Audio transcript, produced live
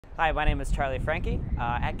Hi, my name is Charlie Franke.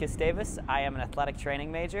 At Gustavus, I am an athletic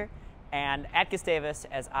training major. And at Gustavus,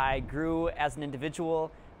 as I grew as an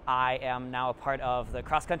individual, I am now a part of the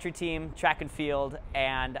cross-country team, track and field,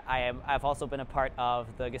 and I've also been a part of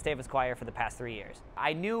the Gustavus choir for the past 3 years.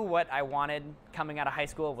 I knew what I wanted coming out of high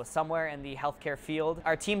school was somewhere in the healthcare field.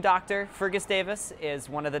 Our team doctor for Gustavus is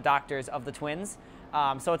one of the doctors of the Twins,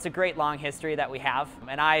 so it's a great long history that we have.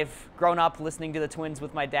 And I've grown up listening to the Twins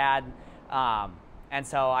with my dad, and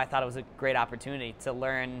so I thought it was a great opportunity to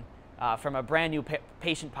learn from a brand new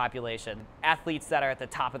patient population, athletes that are at the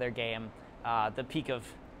top of their game, the peak of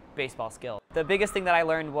baseball skill. The biggest thing that I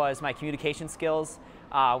learned was my communication skills.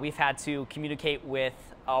 We've had to communicate with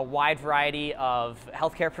a wide variety of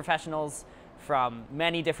healthcare professionals, from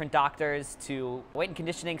many different doctors to weight and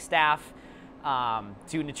conditioning staff,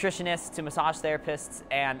 to nutritionists, to massage therapists,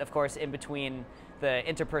 and of course in between the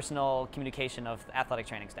interpersonal communication of athletic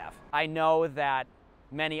training staff. I know that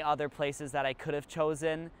many other places that I could have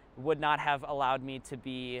chosen would not have allowed me to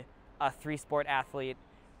be a three-sport athlete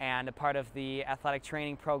and a part of the athletic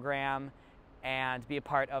training program and be a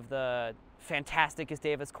part of the fantastic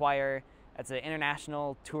Gustavus choir. It's an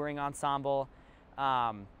international touring ensemble.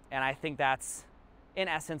 And I think that's, in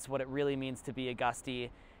essence, what it really means to be a Gustie,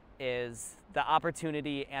 is the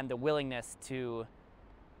opportunity and the willingness to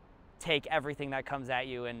take everything that comes at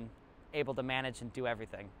you and able to manage and do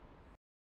everything.